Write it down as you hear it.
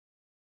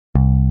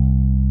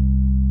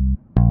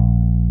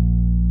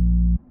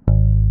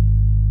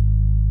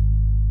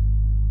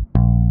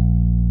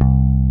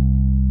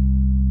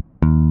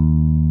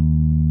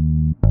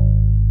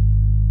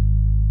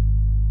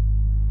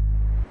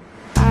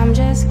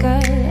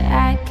good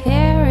at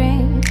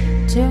caring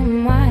too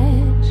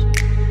much.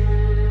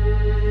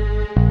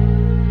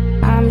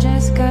 I'm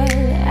just good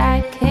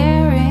at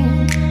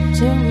caring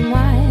too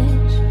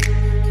much.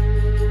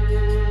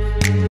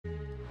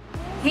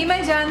 Hey my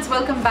Jaans,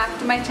 welcome back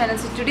to my channel.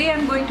 So today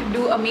I'm going to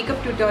do a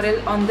makeup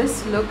tutorial on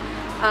this look.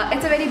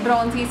 It's a very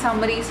bronzy,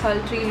 summery,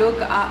 sultry look.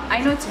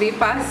 I know it's way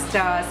past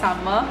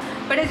summer,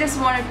 but I just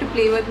wanted to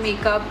play with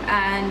makeup.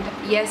 And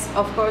yes,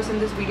 of course, in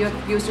this video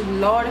I've used a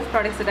lot of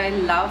products that I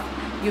love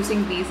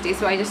using these days,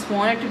 so I just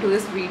wanted to do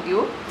this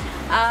video.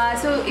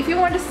 So if you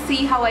want to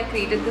see how I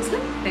created this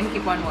look, then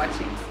keep on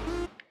watching.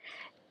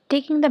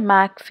 Taking the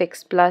MAC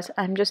Fix Plus,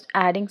 I'm just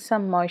adding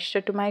some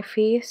moisture to my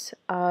face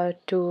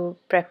to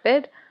prep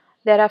it.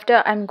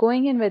 Thereafter, I'm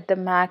going in with the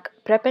MAC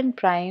Prep and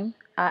Prime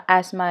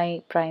as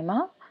my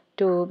primer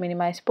to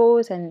minimize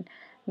pores and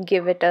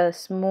give it a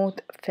smooth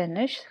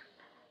finish.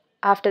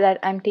 After that,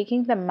 I'm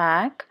taking the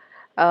MAC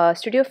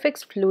Studio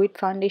Fix Fluid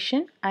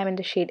Foundation. I'm in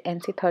the shade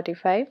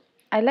NC35.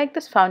 I like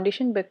this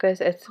foundation because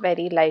it's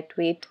very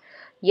lightweight,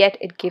 yet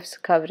it gives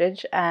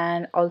coverage,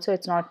 and also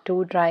it's not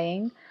too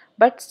drying,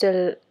 but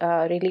still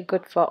really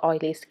good for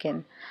oily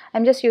skin.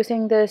 I'm just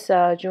using this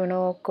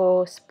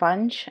Junoko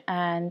sponge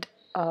and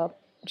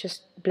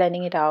just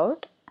blending it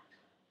out.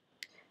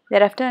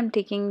 Thereafter, I'm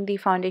taking the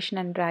foundation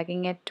and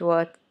dragging it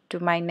to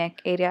my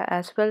neck area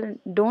as well.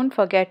 Don't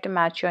forget to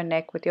match your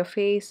neck with your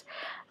face.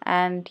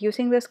 And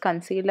using this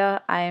concealer,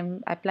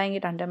 I'm applying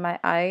it under my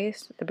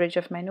eyes, the bridge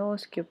of my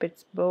nose,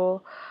 cupid's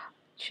bow,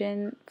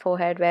 chin,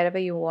 forehead, wherever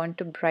you want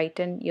to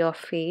brighten your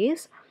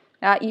face.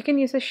 You can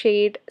use a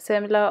shade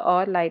similar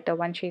or lighter,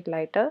 one shade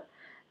lighter,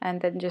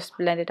 and then just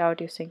blend it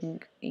out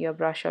using your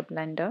brush or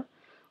blender.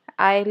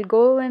 I'll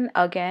go in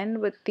again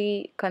with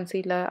the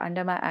concealer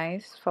under my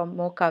eyes for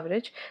more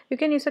coverage. You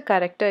can use a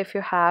corrector if you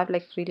have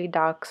like really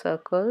dark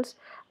circles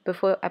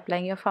before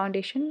applying your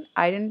foundation.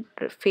 I didn't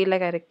feel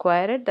like I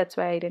required it, that's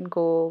why I didn't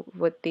go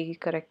with the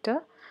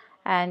corrector,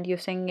 and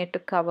using it to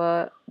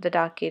cover the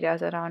dark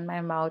areas around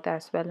my mouth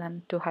as well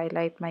and to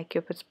highlight my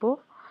cupid's bow,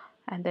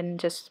 and then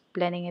just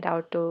blending it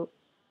out to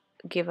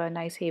give a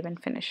nice even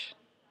finish.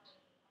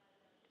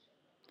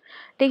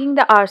 Taking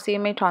the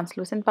RCMA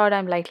translucent powder,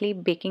 I'm lightly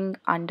baking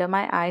under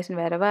my eyes and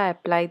wherever I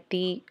applied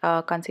the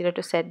concealer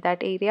to set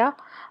that area.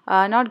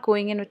 Not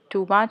going in with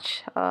too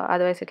much,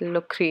 otherwise it will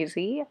look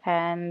crazy.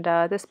 And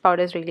this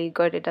powder is really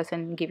good. It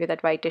doesn't give you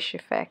that whitish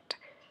effect.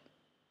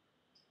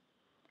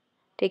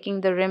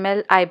 Taking the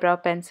Rimmel eyebrow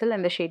pencil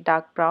in the shade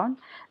dark brown.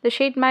 The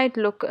shade might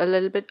look a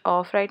little bit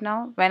off right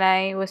now. When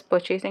I was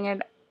purchasing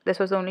it, this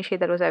was the only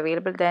shade that was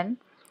available then.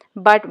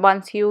 But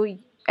once you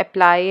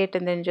apply it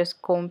and then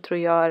just comb through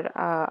your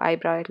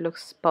eyebrow, it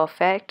looks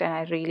perfect, and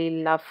I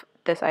really love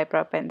this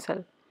eyebrow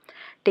pencil.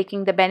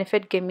 Taking the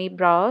Benefit Gimme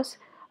brows,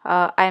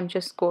 I'm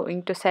just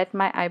going to set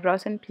my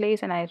eyebrows in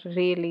place, and I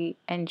really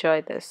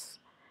enjoy this.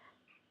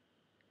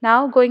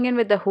 Now going in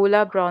with the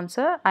Hoola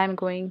bronzer, I'm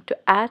going to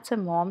add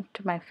some warmth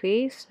to my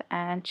face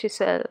and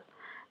chisel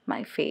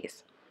my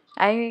face.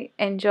 I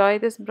enjoy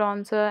this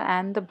bronzer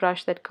and the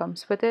brush that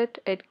comes with it.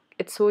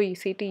 It's so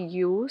easy to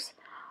use.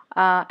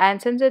 And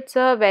since it's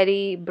a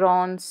very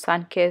bronze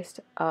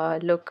sun-kissed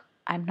look,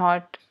 I'm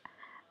not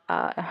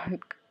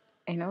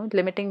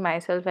limiting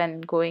myself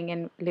and going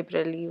in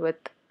liberally with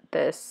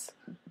this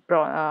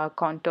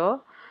contour.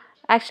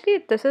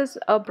 Actually, this is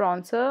a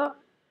bronzer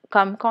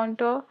come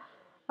contour,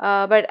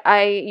 but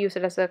I use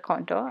it as a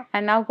contour.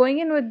 And now going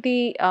in with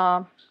the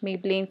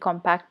Maybelline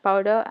compact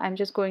powder, I'm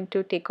just going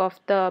to take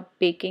off the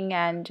baking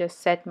and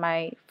just set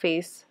my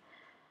face.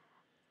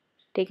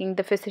 Taking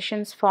the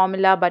Physicians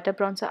Formula Butter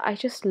Bronzer. I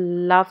just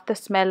love the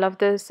smell of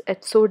this.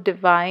 It's so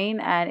divine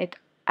and it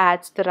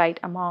adds the right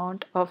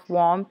amount of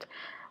warmth,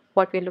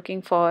 what we're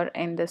looking for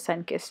in the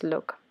sun-kissed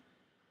look.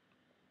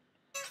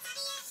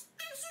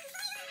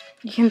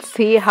 You can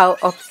see how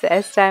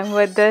obsessed I am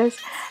with this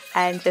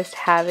and just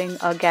having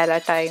a gala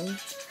time.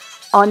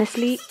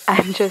 Honestly,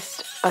 I'm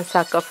just a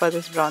sucker for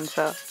this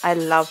bronzer. I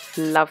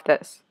love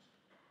this.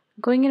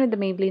 Going in with the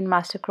Maybelline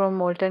Master Chrome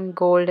Molten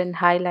Golden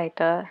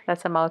Highlighter,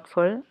 that's a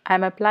mouthful.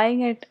 I'm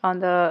applying it on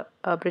the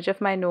bridge of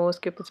my nose,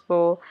 cupid's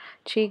bow,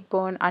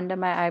 cheekbone, under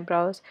my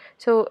eyebrows.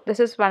 So this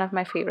is one of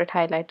my favorite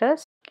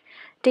highlighters.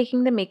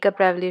 Taking the Makeup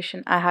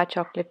Revolution Aha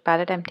Chocolate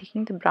Palette, I'm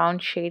taking the brown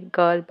shade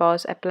Girl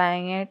Boss,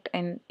 applying it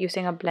and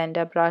using a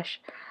blender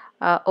brush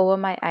over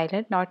my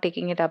eyelid, not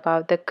taking it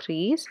above the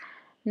crease.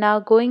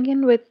 Now going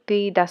in with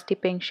the dusty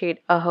pink shade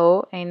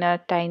Aho in a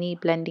tiny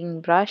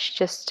blending brush,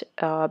 just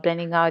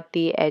blending out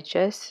the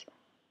edges.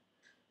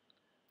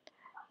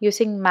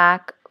 Using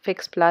MAC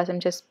Fix Plus, I'm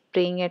just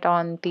spraying it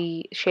on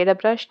the shader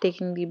brush,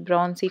 taking the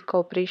bronzy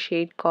coppery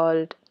shade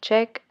called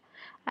Check,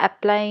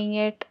 applying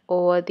it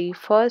over the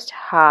first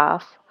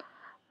half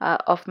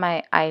of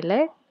my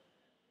eyelid,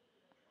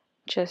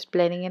 just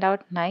blending it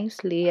out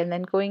nicely, and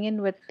then going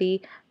in with the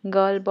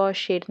Girl Boss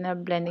shade in a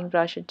blending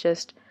brush,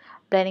 just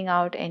blending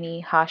out any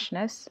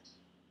harshness.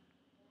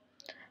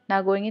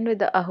 Now going in with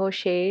the Aho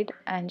shade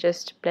and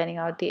just blending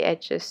out the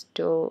edges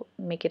to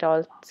make it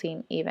all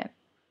seem even.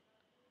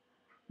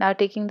 Now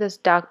taking this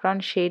dark brown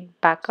shade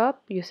back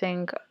up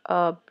using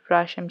a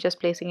brush, I'm just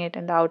placing it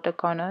in the outer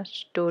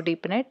corners to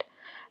deepen it.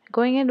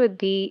 Going in with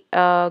the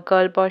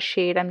Girl Boss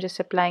shade, I'm just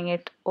applying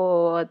it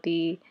over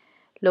the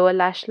lower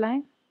lash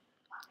line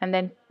and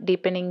then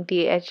deepening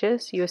the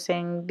edges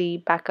using the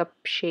backup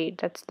shade,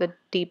 that's the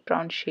deep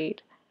brown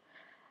shade.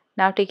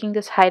 Now taking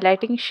this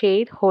highlighting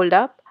shade, Hold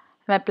Up,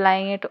 I'm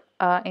applying it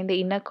in the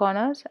inner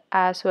corners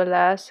as well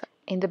as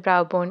in the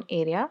brow bone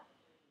area.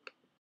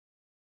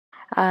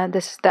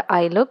 This is the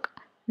eye look.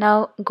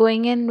 Now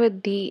going in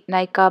with the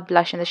Nykaa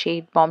blush in the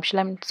shade Bombshell,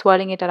 I'm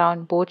swirling it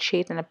around both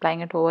shades and applying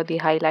it over the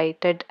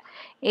highlighted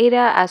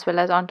area as well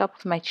as on top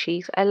of my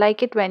cheeks. I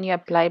like it when you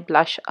apply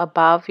blush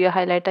above your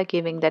highlighter,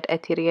 giving that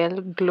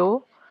ethereal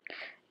glow.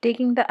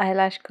 Taking the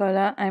eyelash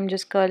curler, I'm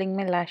just curling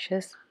my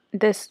lashes.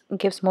 This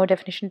gives more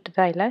definition to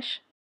the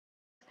eyelash.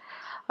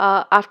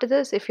 After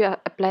this, if you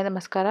apply the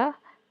mascara,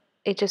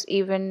 it just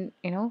even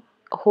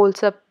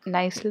holds up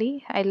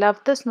nicely. I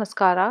love this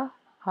mascara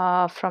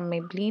from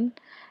Maybelline.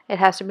 It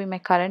has to be my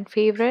current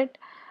favorite,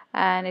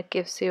 and it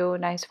gives you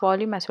nice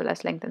volume as well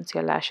as lengthens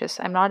your lashes.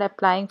 I'm not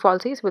applying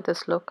falsies with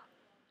this look.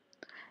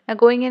 Now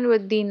going in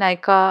with the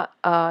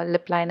Nykaa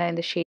lip liner in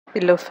the shade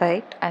Pillow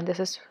Fight, and this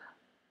is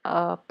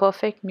a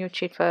perfect nude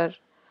shade for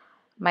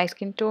my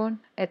skin tone.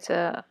 It's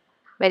a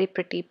very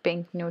pretty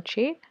pink nude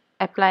shade.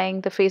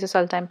 Applying the Faces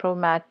Ultime Pro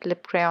Matte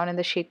Lip Crayon in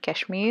the shade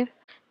Cashmere.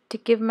 To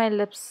give my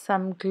lips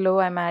some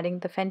glow, I'm adding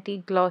the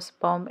Fenty Gloss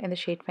Bomb in the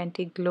shade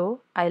Fenty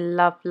Glow. I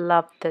love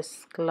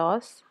this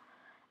gloss.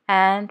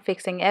 And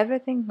fixing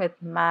everything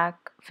with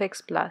MAC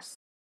Fix Plus.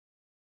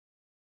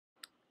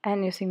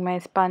 And using my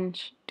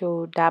sponge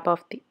to dab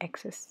off the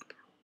excess.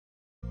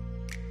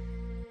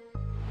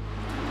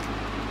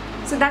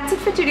 So that's it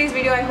for today's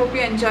video. I hope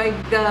you enjoyed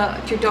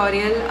the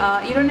tutorial.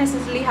 You don't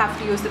necessarily have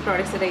to use the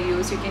products that I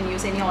use. You can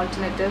use any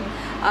alternative.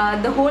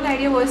 The whole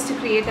idea was to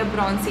create a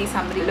bronzy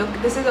summery look.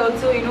 This is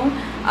also,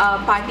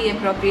 party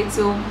appropriate.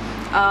 So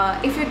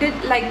if you did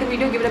like the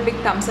video, give it a big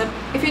thumbs up.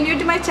 If you're new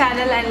to my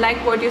channel and like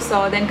what you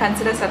saw, then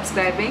consider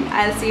subscribing.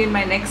 I'll see you in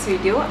my next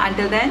video.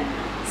 Until then,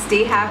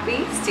 stay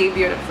happy, stay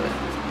beautiful.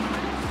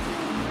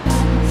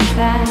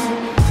 That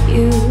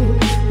you,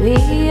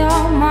 we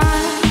are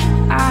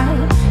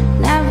mine.